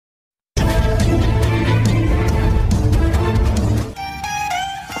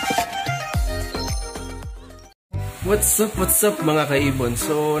What's up mga kaibon?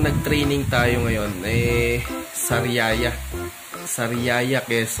 So nag-training tayo ngayon Sariaya,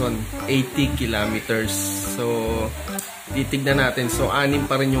 Quezon, 80 kilometers. So titignan natin, so 6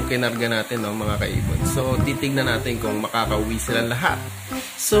 pa rin yung kinarga natin, no, mga kaibon. So titignan natin kung makakauwi sila lahat.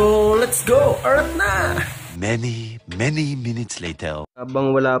 So let's go! Alright na! Many minutes later.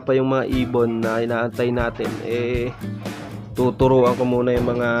 Habang wala pa yung mga ibon na inaantay natin, tuturuan ko muna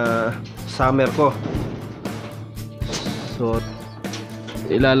yung mga summer ko. So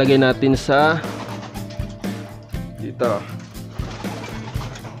ilalagay natin sa dito.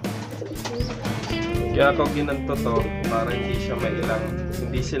 Kaya ako ginanto to para hindi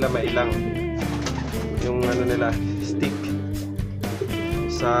sila mailang yung ano nila, stick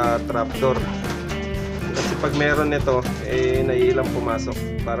sa trapdoor. Kasi pag meron nito, naiilang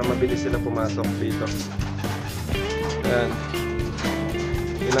pumasok para mabilis sila pumasok dito. Ayan.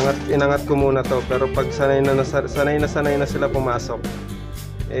 Inangat ko muna to, pero pag sanay na sila pumasok,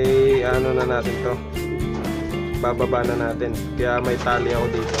 ano na natin to, bababa na natin. Kaya may tali ako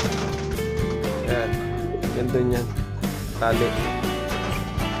dito. Ayan, gandun yan, tali.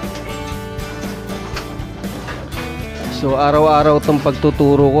 So araw-araw tong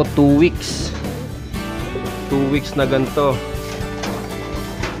pagtuturo ko, 2 weeks 2 weeks na ganito,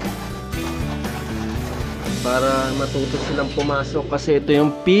 para matuto silang pumasok. Kasi ito yung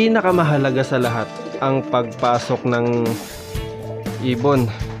pinakamahalaga sa lahat, ang pagpasok ng ibon.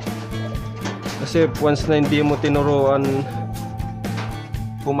 Kasi once na hindi mo tinuruan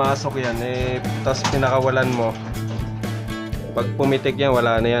pumasok yan, tapos pinakawalan mo, pag pumitik yan,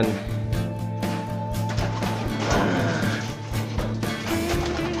 wala na yan.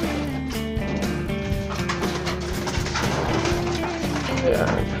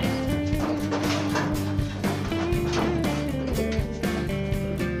 Ayan.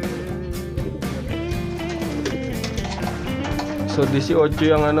 So 18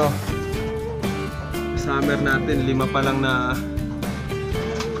 yung summer natin, 5 pa lang na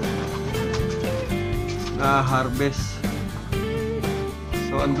harvest.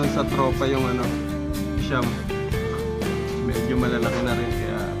 So andun sa tropa yung siyam, medyo malalaki na rin.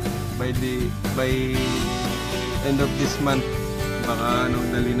 Kaya by end of this month, baka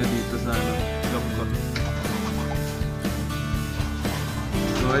dali na dito sa Longkot.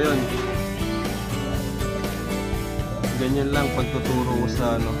 So ayun, ganyan lang pagtuturo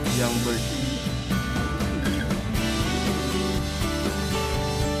sa young bird.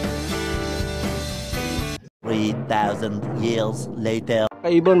 years later.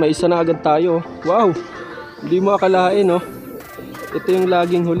 Kaibon, may isa na agad tayo. Wow! Hindi mo akalain, no? Ito yung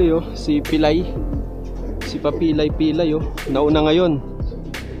laging huli, oh. Si Pilay. Si Papilay-Pilay, oh. Nauna ngayon.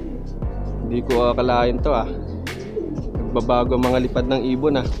 Hindi ko akalain to, ah. Nagbabago ang mga lipad ng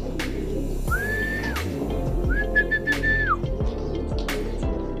ibon, ah.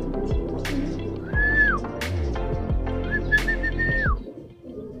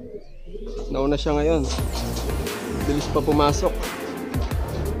 Nauna siya ngayon. Bilis pa pumasok.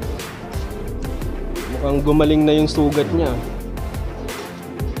 Mukhang gumaling na yung sugat niya.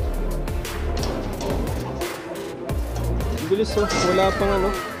 Bilis, oh.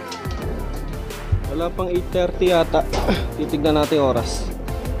 Wala pang 8:30 yata. Titignan natin oras.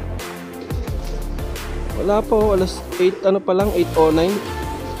 Wala pa, oh. Alas 8 pa lang, 8:09.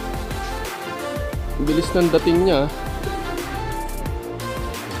 Bilis ng dating niya.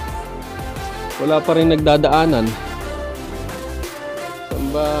 Wala pa rin nagdadaanan. Saan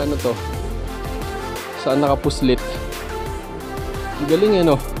ba to? Saan nakapuslit? Ang galing,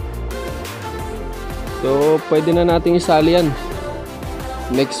 no? So pwede na nating isali yan.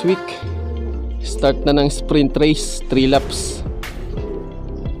 Next week start na ng sprint race, 3 laps.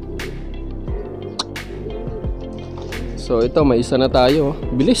 So ito, may isa na tayo.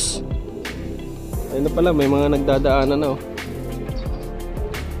 Bilis. Ayun na pala, may mga nagdadaanan na, oh.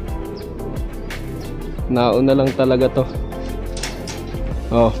 Nauna lang talaga to.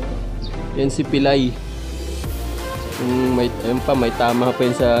 Oh, yan si Pilay. May tama pa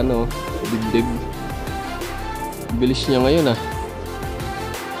yun sa dibdib. Bilis niya ngayon, ah.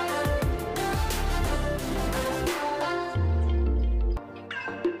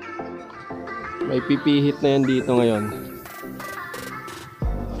 May pipihit na yan dito ngayon.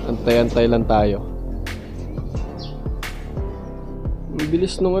 Antay-antay lang tayo. Ang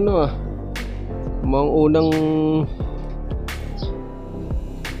bilis nung mga unang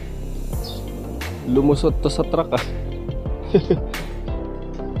lumusot to sa truck, ah.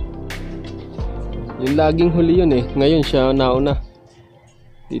 Yung laging huli yun, ngayon siya nauna.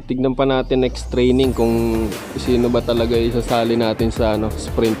 Titignan pa natin next training kung sino ba talaga isasali natin sa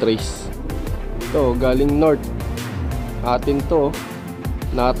sprint race. Ito, galing north. Atin to, oh.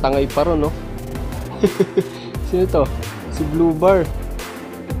 Nakatangay pa ron, no? Sino to? Si Blue Bar.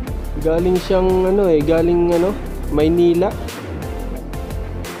 Galing siyang galing Maynila.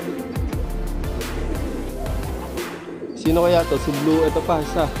 Sino kaya to? Si Blue, ito pa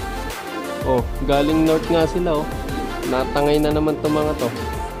isa. Oh, galing north nga sila, oh. Natangay na naman to mga to.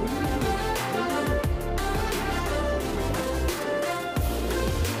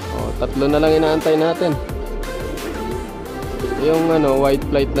 Oh, tatlo na lang inaantay natin. Yung white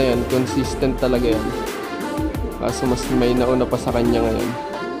flight na yan, consistent talaga yan. Kaso mas may nauna pa sa kanya ngayon.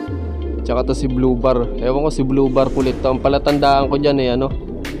 Tsaka to si Blue Bar. Ewan ko si Blue Bar kulit to. Ang palatandaan ko dyan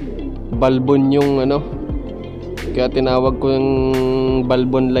balbon yung kaya tinawag ko yung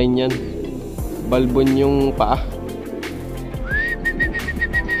balbon line yan. Balbon yung paa.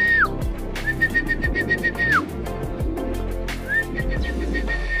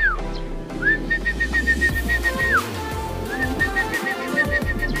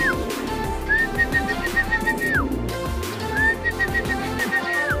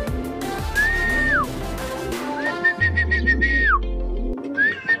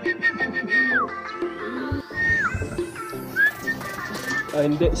 Ah,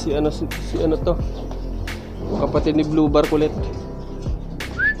 hindi. Si ano to? Kapatid ni Blue Bar kulit.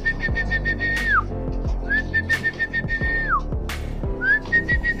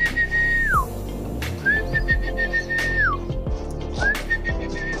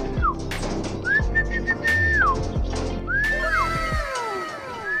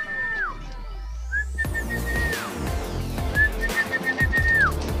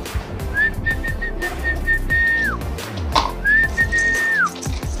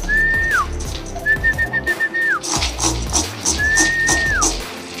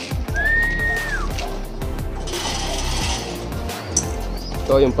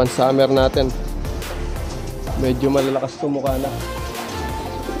 Ito yung pan-summer natin. Medyo malalakas tumukha na.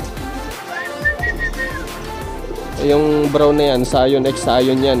 Yung brown na yan, Sayon X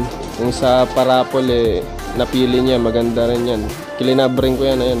Sayon yan. Yung sa parapol napili niya, maganda rin yan. Kilinabring ko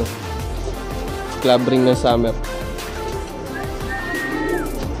yan, ayan. Clubbring ng summer.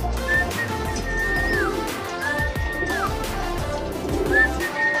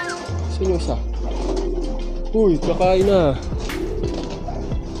 Sino isa? Uy, kakain na.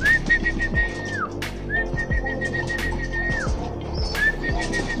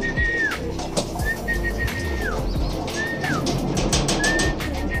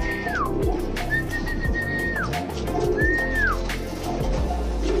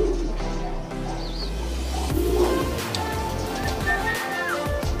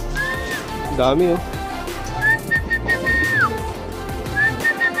 Dami, oh.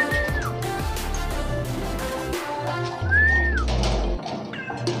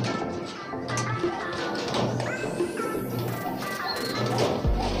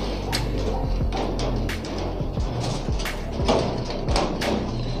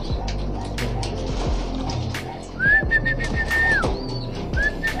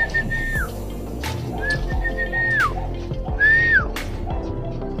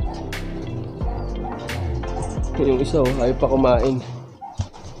 Yung isa, ayaw pa kumain.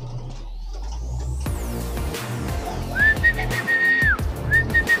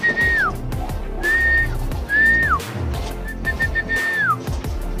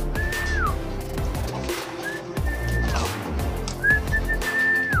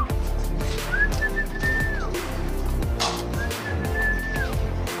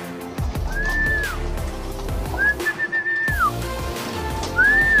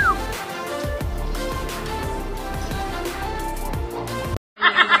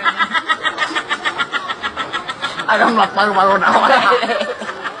 Alam mo, paru-paru na ako.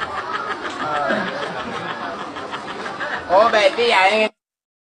 Oh, baby, ay.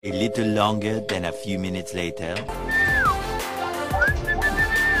 A little longer than a few minutes later.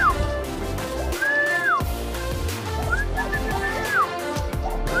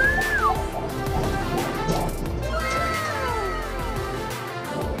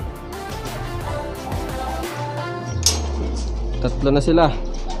 Tatlo na sila.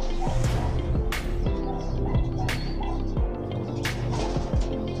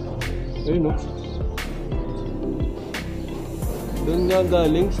 Ayun, oh. Doon nga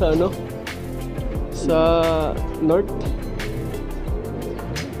galing sa sa north.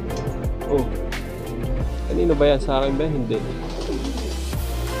 Oh. Kanino ba yan? Sa akin ba? Hindi.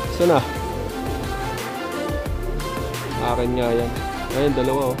 Sana? Akin nga yan. Ayun,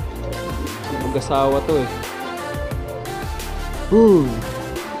 dalawa, oh. Mag-asawa to, eh.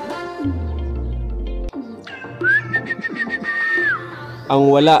 Ang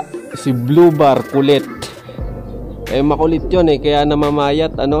wala, si Blue Bar kulit. Eh makulit yun eh, kaya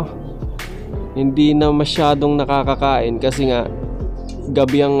namamayat ano. Hindi na masyadong nakakakain kasi nga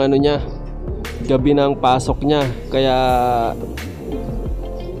gabi ang ano niya, gabi na ang pasok niya, kaya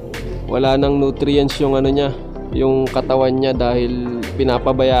wala nang nutrients yung ano niya, yung katawan niya dahil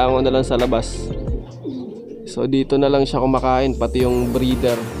pinapabayaan ko na lang sa labas. So dito na lang siya kumakain, pati yung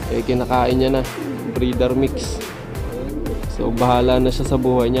breeder eh kinakain niya na, breeder mix. So bahala na siya sa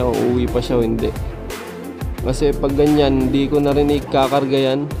buhay niya, uuwi pa siya o hindi. Kasi pag ganyan, hindi ko na rin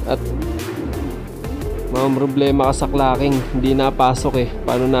ikakarga yan at mga problema ka sa clacking, hindi napasok eh.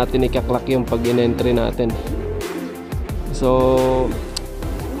 Paano natin ikaklak yung pag in-entry natin? So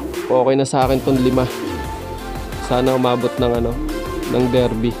okay na sa akin tong 5. Sana umabot ng ano, ng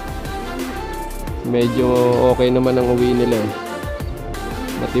derby. Medyo okay naman ang uwi nila eh.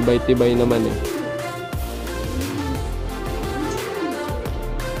 Matibay-tibay naman eh.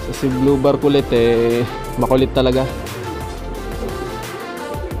 So si Blue Bar kulit eh, makulit talaga.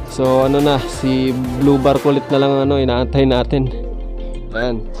 So ano na, si Blue Bar kulit na lang ano, inaantay natin.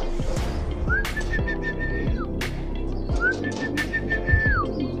 Ayan.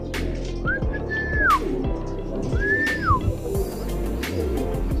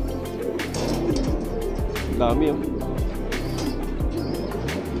 Dami oh.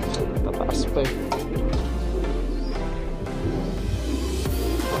 Tataas pa eh.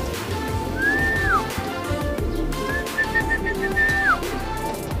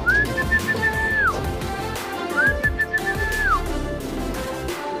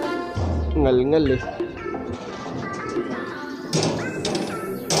 Ngal-ngal eh.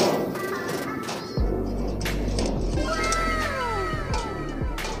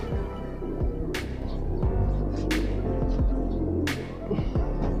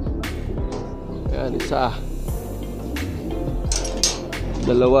 Ayan, 1, 2,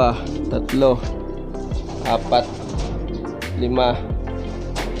 3, 4,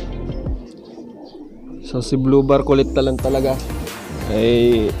 5. So si Blue Bar kulit na lang talaga.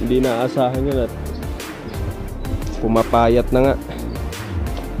 Ay hindi naasahan yun at pumapayat na nga.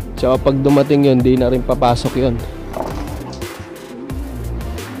 Tsaka pag dumating yun, di na rin papasok yun.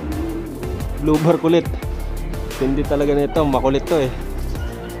 Blue Bar kulit. Hindi talaga nito, makulit to eh.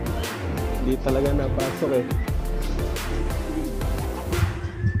 Hindi talaga napasok eh.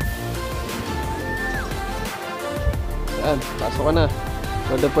 Ayan, pasok ka na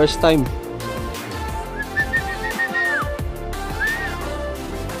for the first time.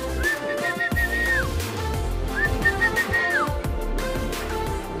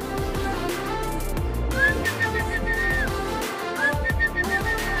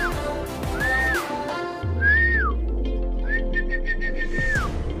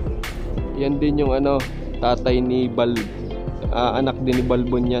 Yan din yung ano, tatay ni anak din ni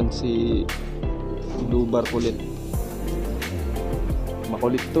Balbon yan, si Blue Bar kulit.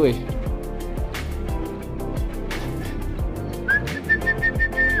 Makulit to eh.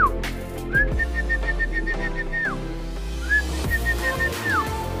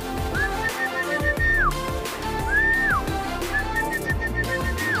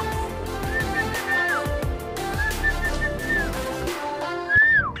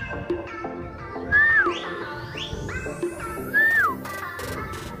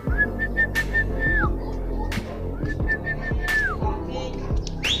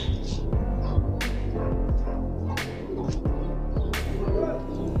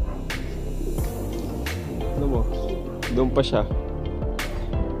 Doon pa siya.